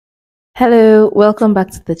Hello, welcome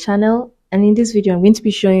back to the channel, and in this video I'm going to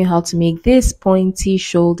be showing you how to make this pointy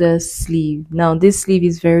shoulder sleeve. Now this sleeve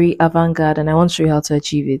is very avant-garde and I want to show you how to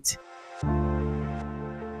achieve it.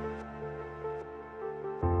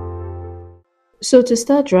 So to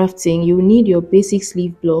start drafting, you will need your basic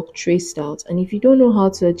sleeve block traced out, and if you don't know how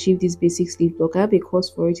to achieve this basic sleeve block, I have a course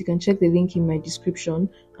for it. You can check the link in my description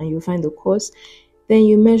and you'll find the course. Then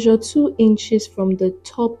you measure 2 inches from the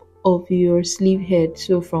top of your sleeve head,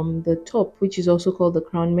 so from the top, which is also called the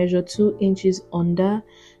crown, measure 2 inches under,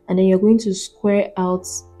 and then you're going to square out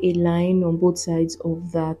a line on both sides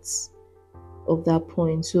of that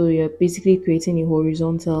point. So you're basically creating a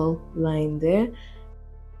horizontal line there.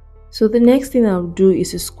 So the next thing I'll do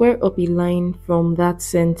is to square up a line from that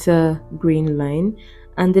center green line,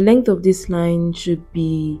 and the length of this line should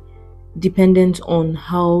be dependent on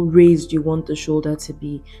how raised you want the shoulder to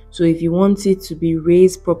be. So if you want it to be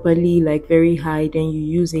raised properly, like very high, then you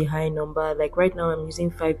use a high number. Like right now I'm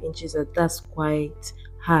using 5 inches, and that's quite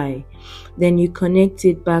high. Then you connect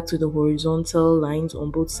it back to the horizontal lines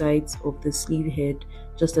on both sides of the sleeve head,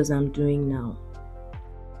 just as I'm doing now.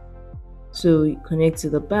 So you connect to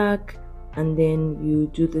the back, and then you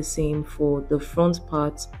do the same for the front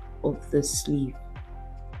part of the sleeve.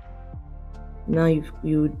 Now you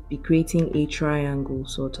would be creating a triangle,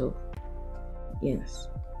 sort of. Yes.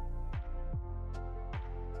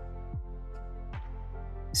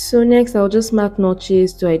 So next I'll just mark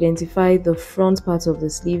notches to identify the front part of the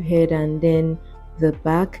sleeve head and then the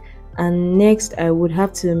back. And next I would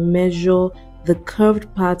have to measure the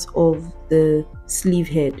curved part of the sleeve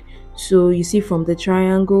head. So you see, from the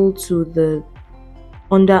triangle to the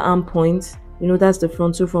underarm point, that's the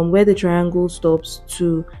front. So from where the triangle stops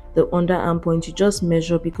to the underarm point, you just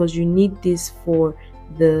measure, because you need this for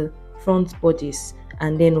the front bodice.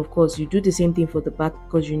 And then of course you do the same thing for the back,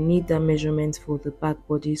 because you need that measurement for the back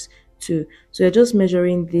bodice too. So you're just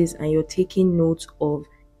measuring this and you're taking note of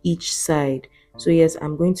each side. So yes,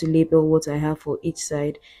 I'm going to label what I have for each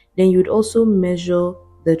side. Then you'd also measure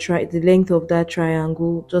the length of that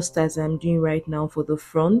triangle, just as I'm doing right now for the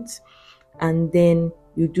front, and then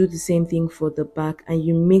you do the same thing for the back, and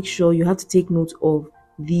you make sure you have to take note of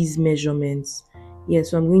these measurements.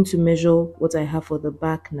 So I'm going to measure what I have for the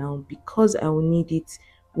back now, because I will need it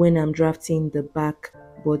when I'm drafting the back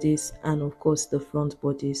bodice and of course the front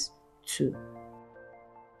bodice too.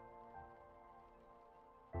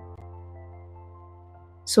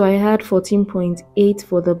 So I had 14.8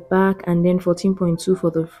 for the back and then 14.2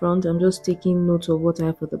 for the front. I'm just taking note of what I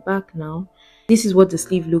have for the back now. This is what the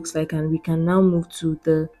sleeve looks like, and we can now move to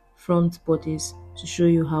the front bodice to show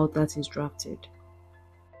you how that is drafted.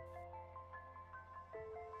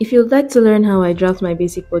 If you'd like to learn how I draft my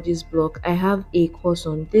basic bodice block, I have a course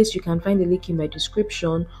on this. You can find the link in my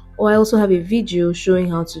description, or I also have a video showing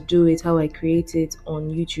how to do it, how I create it on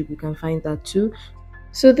YouTube. You can find that too.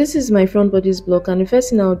 So this is my front bodice block, and the first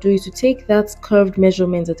thing I'll do is to take that curved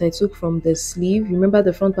measurement that I took from the sleeve. Remember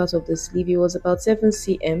the front part of the sleeve, it was about 7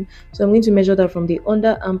 cm. So I'm going to measure that from the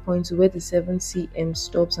underarm point to where the 7 cm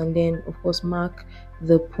stops, and then of course mark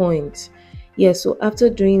the point. So after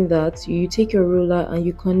doing that, you take your ruler and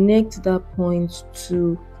you connect that point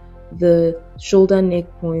to the shoulder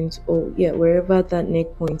neck point, or wherever that neck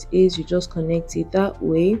point is, you just connect it that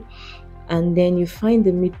way. And then you find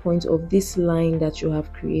the midpoint of this line that you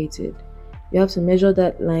have created. You have to measure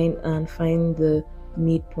that line and find the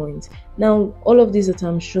midpoint. Now all of this that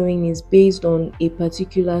I'm showing is based on a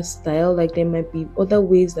particular style. Like there might be other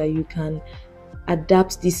ways that you can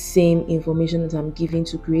adapt this same information that I'm giving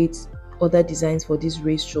to create other designs for this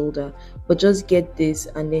raised shoulder, but just get this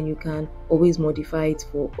and then you can always modify it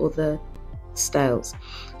for other styles.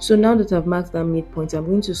 So now that I've marked that midpoint, I'm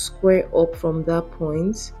going to square up from that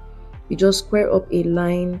point. You just square up a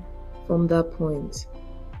line from that point,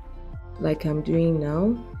 like I'm doing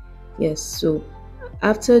now. So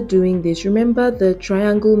after doing this, remember the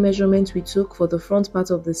triangle measurement we took for the front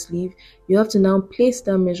part of the sleeve. You have to now place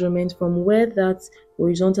that measurement from where that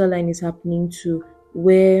horizontal line is happening to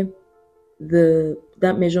where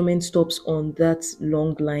that measurement stops on that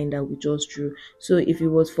long line that we just drew. So if it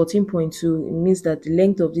was 14.2, it means that the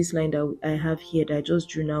length of this line that I have here that I just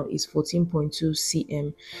drew now is 14.2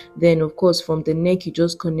 cm. Then of course from the neck, you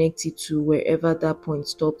just connect it to wherever that point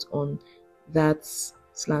stopped on that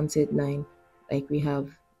slanted line, like we have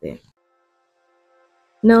there.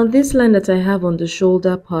 Now this line that I have on the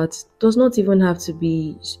shoulder part does not even have to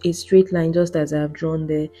be a straight line, just as I have drawn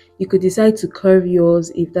there. You could decide to curve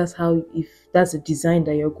yours if that's a design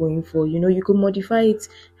that you're going for. You could modify it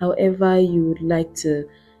however you would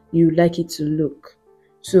like it to look.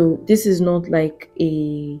 So this is not like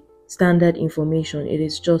a standard information. It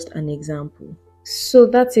is just an example. So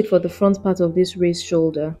that's it for the front part of this raised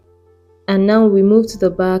shoulder. And now we move to the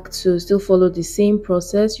back to still follow the same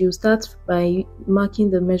process. You start by marking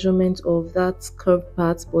the measurement of that curved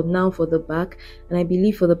part, but now for the back. And I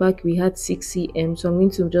believe for the back we had 6 cm. So I'm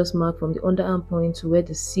going to just mark from the underarm point to where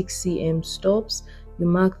the 6 cm stops. You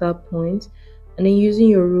mark that point, and then using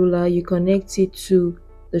your ruler, you connect it to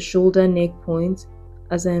the shoulder neck point,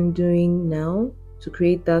 as I'm doing now, to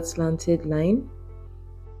create that slanted line.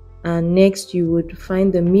 And next you would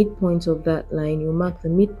find the midpoint of that line. You mark the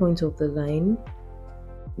midpoint of the line,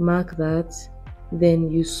 mark that,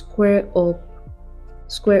 then you square up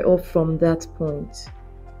from that point.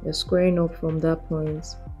 You're squaring up from that point.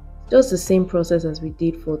 Just the same process as we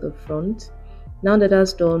did for the front. Now that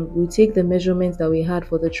that's done, we'll take the measurements that we had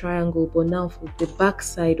for the triangle, but now for the back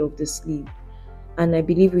side of the sleeve. And I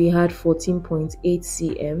believe we had 14.8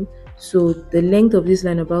 cm. So the length of this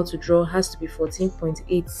line I'm about to draw has to be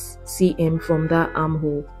 14.8 cm from that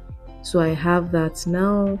armhole. So I have that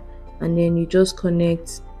now, and then you just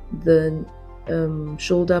connect the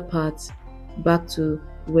shoulder part back to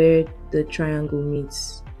where the triangle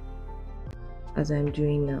meets, as I'm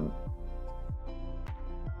doing now.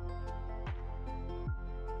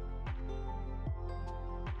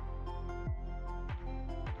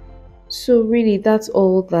 So really that's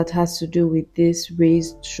all that has to do with this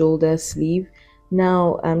raised shoulder sleeve.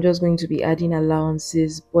 Now I'm just going to be adding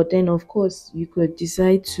allowances, but then of course you could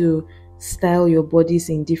decide to style your bodice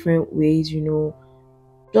in different ways, you know,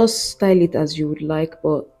 just style it as you would like,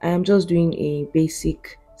 but I am just doing a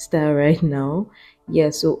basic style right now. Yeah,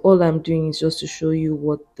 so all I'm doing is just to show you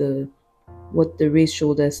what the raised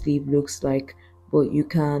shoulder sleeve looks like, but you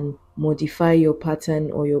can modify your pattern,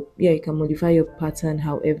 or you can modify your pattern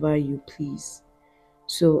however you please.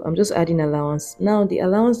 So I'm just adding allowance. Now the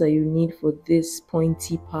allowance that you need for this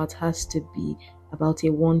pointy part has to be about a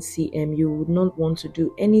 1 cm. You would not want to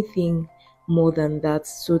do anything more than that,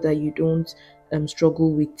 so that you don't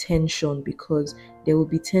struggle with tension, because there will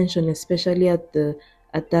be tension, especially at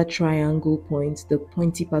that triangle point, the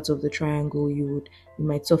pointy part of the triangle. You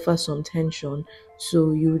might suffer some tension,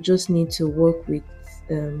 so you just need to work with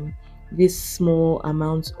this small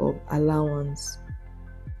amount of allowance.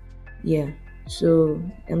 Yeah, so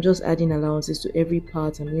I'm just adding allowances to every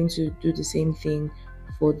part. I'm going to do the same thing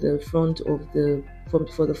for the front of the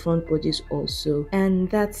for the front bodies also,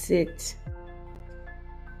 and that's it.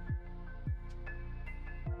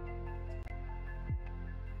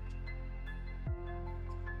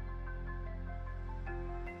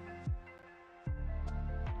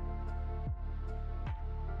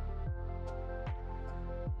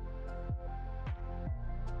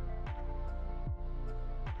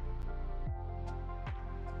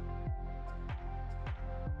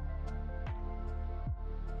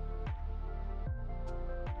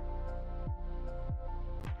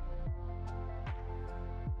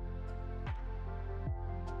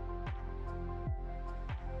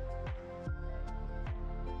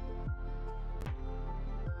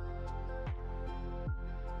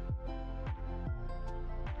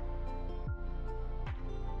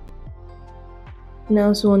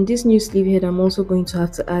 Now, so on this new sleeve head, I'm also going to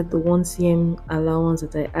have to add the 1 cm allowance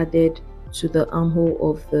that I added to the armhole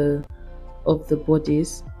of the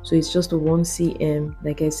bodice. So it's just a 1 cm.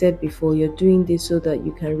 Like I said before, you're doing this so that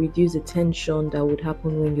you can reduce the tension that would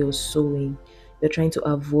happen when you're sewing. You're trying to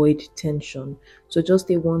avoid tension. So just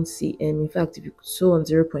a 1 cm. In fact, if you could sew on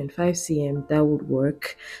 0.5 cm, that would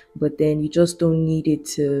work. But then you just don't need it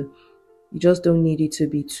to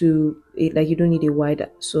be too, like, you don't need a wide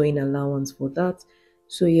sewing allowance for that.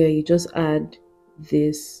 So yeah, you just add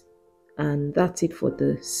this, and that's it for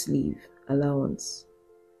the sleeve allowance.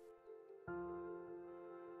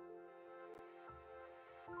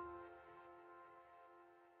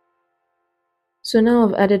 So now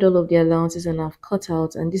I've added all of the allowances and I've cut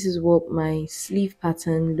out, and this is what my sleeve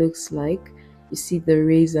pattern looks like. You see the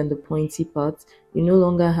raised and the pointy part. You no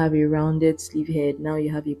longer have a rounded sleeve head, now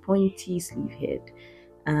you have a pointy sleeve head.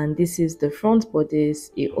 And this is the front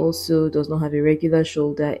bodice. It also does not have a regular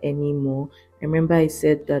shoulder anymore. Remember I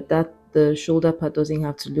said that the shoulder part doesn't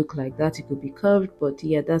have to look like that, it could be curved, but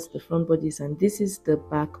yeah, that's the front bodice. And this is the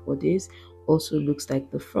back bodice, also looks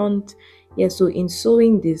like the front. Yeah, so in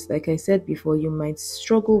sewing this, like I said before, you might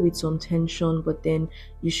struggle with some tension, but then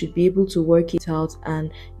you should be able to work it out,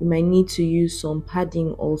 and you might need to use some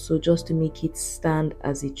padding also just to make it stand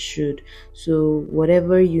as it should. So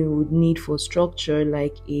whatever you would need for structure,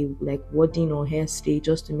 like wadding or hairstay,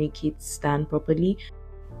 just to make it stand properly.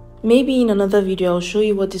 Maybe in another video I'll show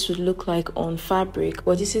you what this would look like on fabric,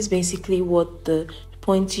 but this is basically what the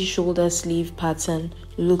pointy shoulder sleeve pattern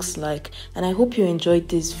looks like. And I hope you enjoyed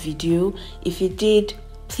this video. If you did,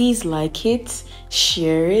 please like it,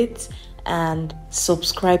 share it, and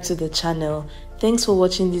subscribe to the channel. Thanks for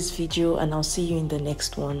watching this video, and I'll see you in the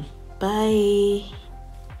next one. Bye.